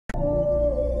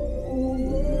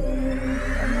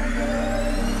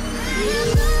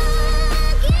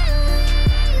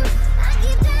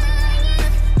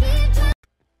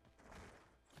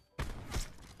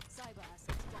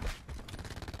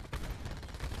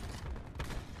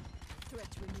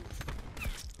Turret removed.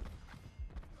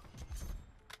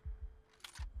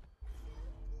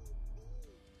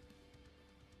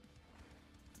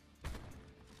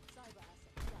 Cyber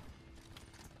asset down.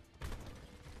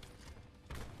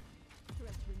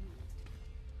 Turret removed.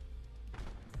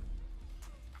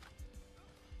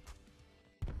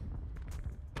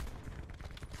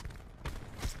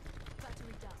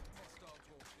 Battery down.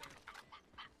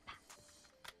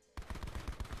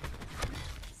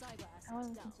 Cyber I asset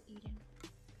wasn't down. into eating.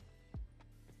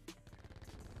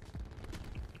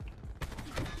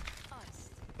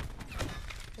 Iced.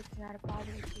 It's not a bother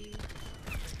with you. Kill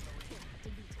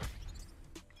deleted.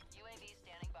 UAV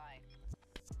standing by.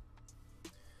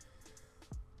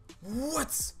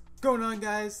 What's going on,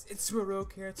 guys? It's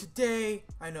Rogue here. Today,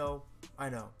 I know, I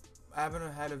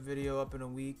haven't had a video up in a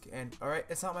week, and alright,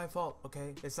 it's not my fault,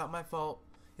 okay? It's not my fault.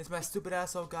 It's my stupid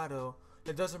ass Elgato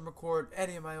that doesn't record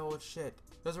any of my old shit.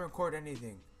 Doesn't record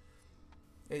anything.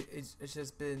 It's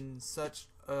just been such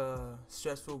a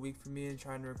stressful week for me in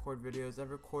trying to record videos. I've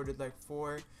recorded like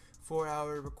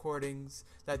four-hour recordings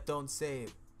that don't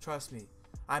save. Trust me.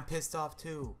 I'm pissed off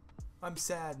too. I'm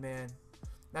sad, man.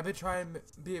 I've been trying to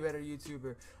be a better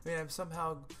YouTuber. I mean, I'm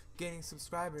somehow gaining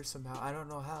subscribers somehow. I don't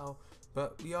know how,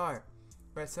 but we are.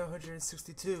 We're at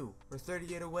 762. We're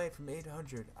 38 away from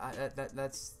 800.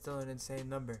 That's still an insane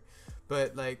number.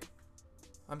 But like,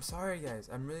 I'm sorry, guys.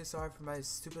 I'm really sorry for my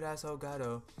stupid ass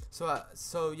Elgato.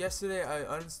 So yesterday I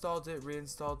uninstalled it,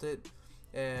 reinstalled it,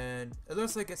 and it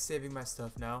looks like it's saving my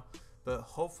stuff now. But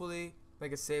hopefully,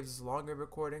 like, it saves longer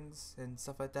recordings and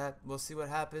stuff like that. We'll see what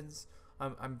happens.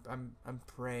 I'm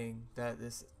praying that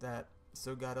that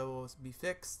Elgato will be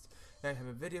fixed, and I have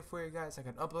a video for you guys I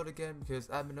can upload again, because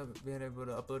I've been able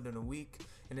to upload in a week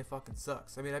and it fucking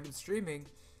sucks. I mean, I've been streaming,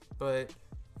 but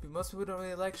most people don't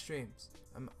really like streams.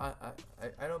 I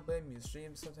don't blame you.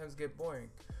 Streams sometimes get boring,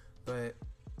 but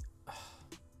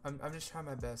I'm just trying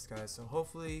my best, guys. So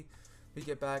hopefully we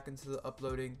get back into the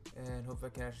uploading, and hopefully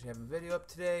I can actually have a video up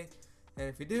today. And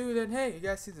if you do, then hey, you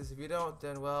guys see this. If you don't,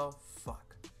 then well,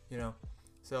 fuck, you know.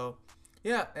 So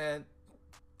yeah, and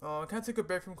I kind of took a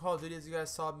break from Call of Duty, as you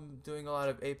guys saw me doing a lot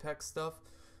of Apex stuff,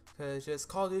 because just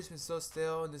Call of Duty's been so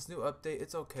stale, and this new update,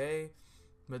 it's okay,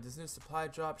 but this new supply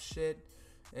drop shit,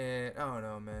 and I don't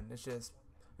know, man. It's just,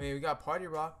 I mean, we got Party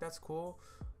Rock, that's cool,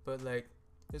 but like,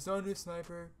 there's no new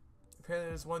sniper. Apparently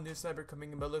there's one new sniper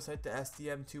coming in, but it looks like the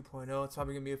SDM 2.0. It's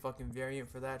probably gonna be a fucking variant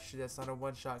for that shit. That's not a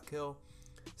one-shot kill.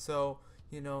 So,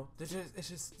 you know, it's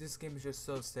just this game is just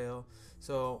so stale.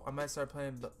 So I might start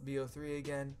playing BO3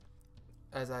 again,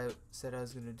 as I said I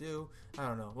was gonna do. I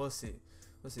don't know. We'll see.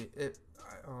 We'll see.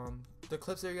 The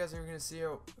clips that you guys are gonna see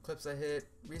are clips I hit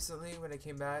recently when I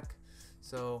came back.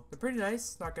 So they're pretty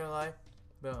nice, not gonna lie.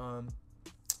 But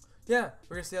yeah,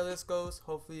 we're gonna see how this goes.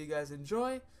 Hopefully you guys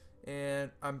enjoy,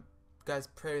 and guys,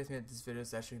 pray with me that this video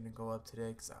is actually gonna go up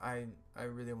today, because I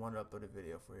really want to upload a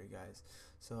video for you guys.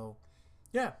 So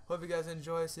yeah, hope you guys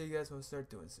enjoy. See you guys when we start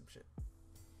doing some shit.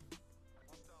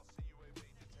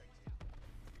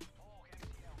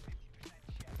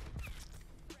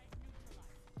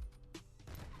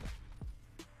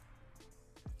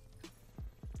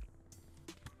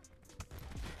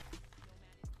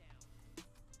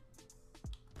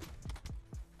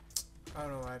 I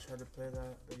don't know why I tried to play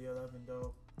that, but yeah, that'd been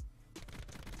dope.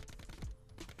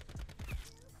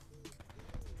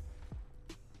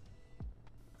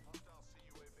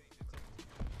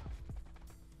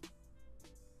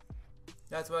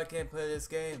 That's why I can't play this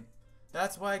game.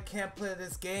 That's why I can't play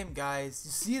this game, guys.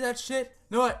 You see that shit?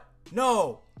 No, what?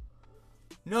 No!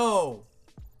 No!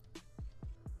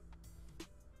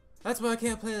 That's why I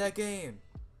can't play that game.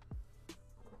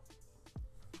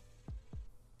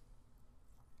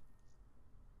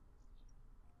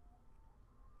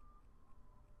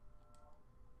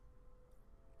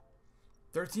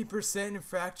 %13 in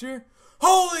fracture?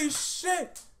 Holy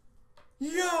shit!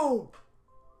 Yo!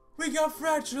 We got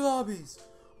fracture lobbies!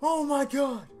 Oh my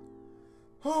god!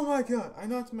 Oh my god! I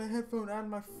knocked my headphone out of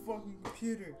my fucking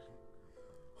computer.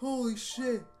 Holy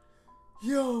shit!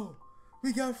 Yo!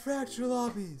 We got fracture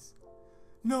lobbies!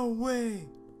 No way!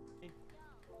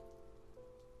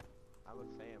 I'm a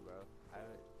fan, bro. I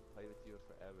haven't played with you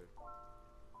forever.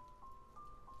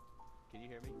 Can you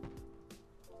hear me?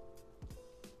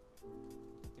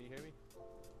 Can you hear me?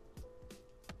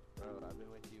 Bro, I've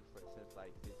been with you since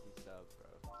like 50 subs,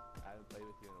 bro. I haven't played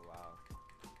with you in a while.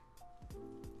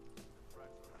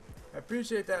 I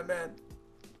appreciate that, man.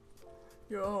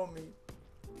 You're a homie.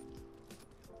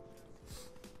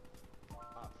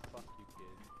 Ah, fuck you,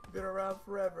 kid. Been around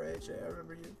forever, AJ. I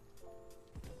remember you.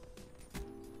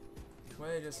 Why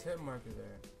they just hit marker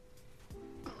there?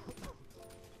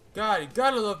 God, you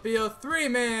gotta love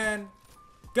BO3, man.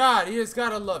 God, you just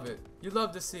gotta love it. You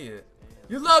love to see it.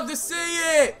 You love to see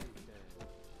it!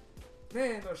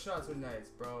 Man, those shots are nice,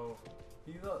 bro.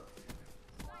 You love...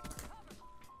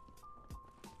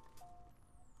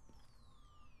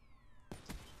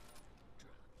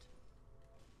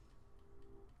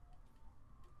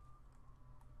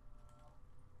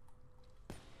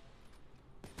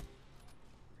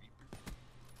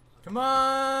 Come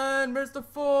on, where's the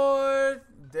fourth?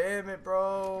 Damn it,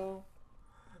 bro.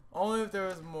 Only if there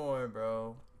was more,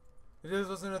 bro. If this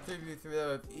wasn't a 3v3, that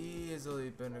would have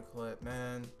easily been a clip,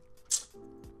 man.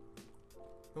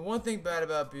 The one thing bad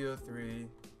about BO3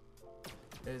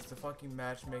 is the fucking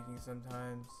matchmaking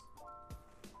sometimes.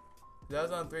 That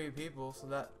was on 3 people, so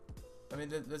that... I mean,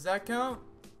 does that count?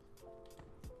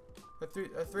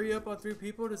 A 3 up on 3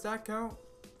 people, does that count?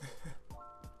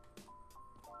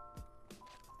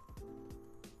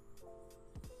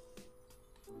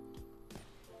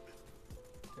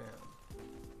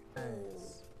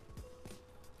 Nice.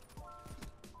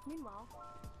 Meanwhile,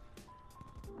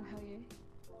 oh hell yeah.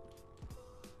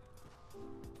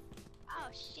 Oh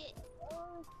shit.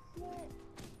 Oh shit.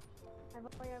 I'm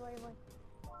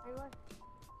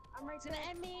right He's there. gonna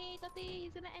end me, Toti.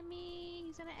 He's gonna end me.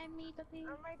 He's gonna end me, Toti.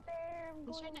 I'm right there. I'm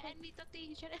He's going. trying to end me, Toti.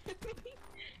 He's trying to end me.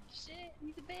 Shit,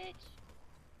 he's a bitch.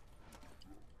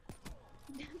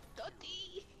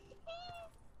 Toti.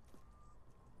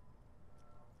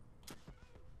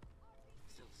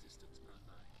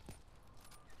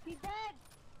 He's dead.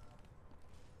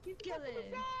 He's Kill fucking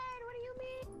him. dead. What do you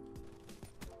mean?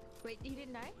 Wait, he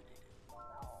didn't die?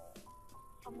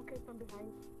 I'm okay from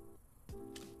behind.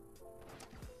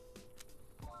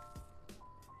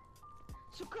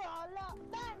 Sukrala,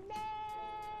 Bane!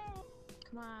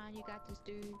 Come on, you got this,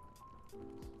 dude.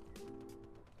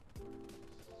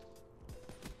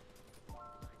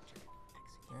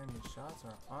 Man, these shots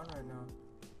are on right now.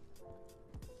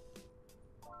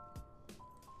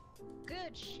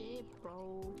 Good shit,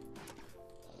 bro.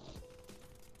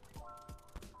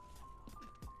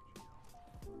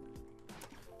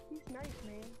 He's nice,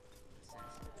 man.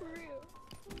 For real.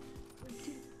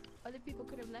 Other people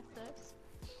could have left us.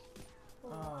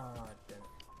 Ah, damn it.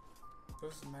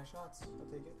 Those are my shots. I'll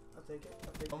take it. I'll take it.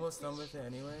 I'll take it. Almost done with it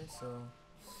anyway, so.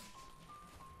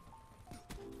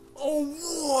 Oh,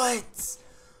 what?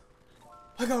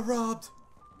 I got robbed.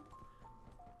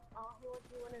 Oh,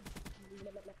 he wanted.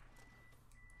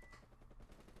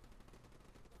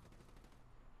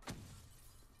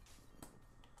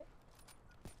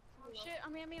 Oh shit,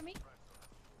 on me, on me, on me.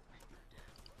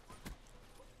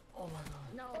 Oh my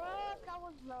god. No. Oh, that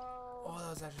was low. Oh, that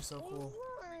was actually so cool.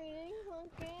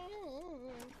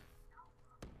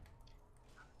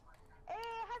 Hey,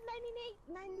 I have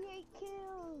 98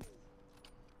 kills.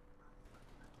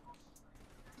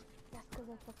 That's because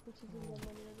I fucked with you in the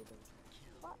money and everything.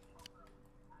 What?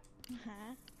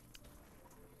 Uh-huh.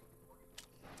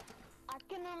 I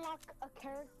can unlock a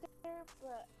character,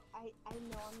 but I know I'm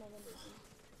not gonna do.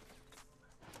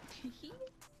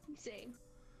 Same.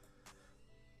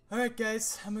 Alright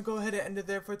guys, I'm gonna go ahead and end it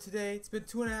there for today. It's been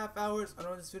 2.5 hours. I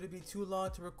don't want this video to be too long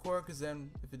to record, because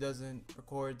then if it doesn't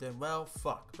record, then well,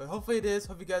 fuck. But hopefully it is.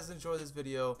 Hope you guys enjoyed this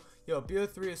video. Yo,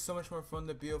 BO3 is so much more fun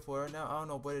than BO4 right now. I don't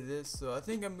know what it is, so I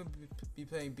think I'm gonna be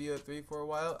playing BO3 for a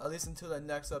while, at least until the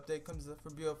next update comes up for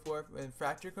BO4 and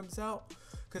Fracture comes out,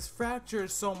 because Fracture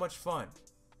is so much fun.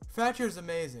 Fracture is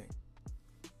amazing.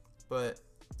 But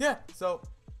yeah, so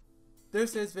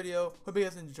there's today's video. Hope you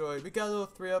guys enjoyed. We got a little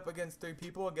 3-up against 3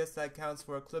 people. I guess that counts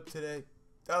for a clip today.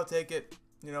 I'll take it.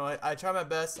 You know, I tried my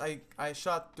best. I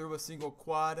shot through a single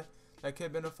quad. That could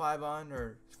have been a 5-on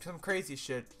or some crazy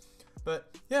shit.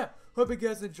 But yeah, hope you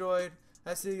guys enjoyed.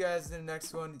 I'll see you guys in the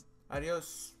next one.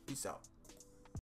 Adios. Peace out.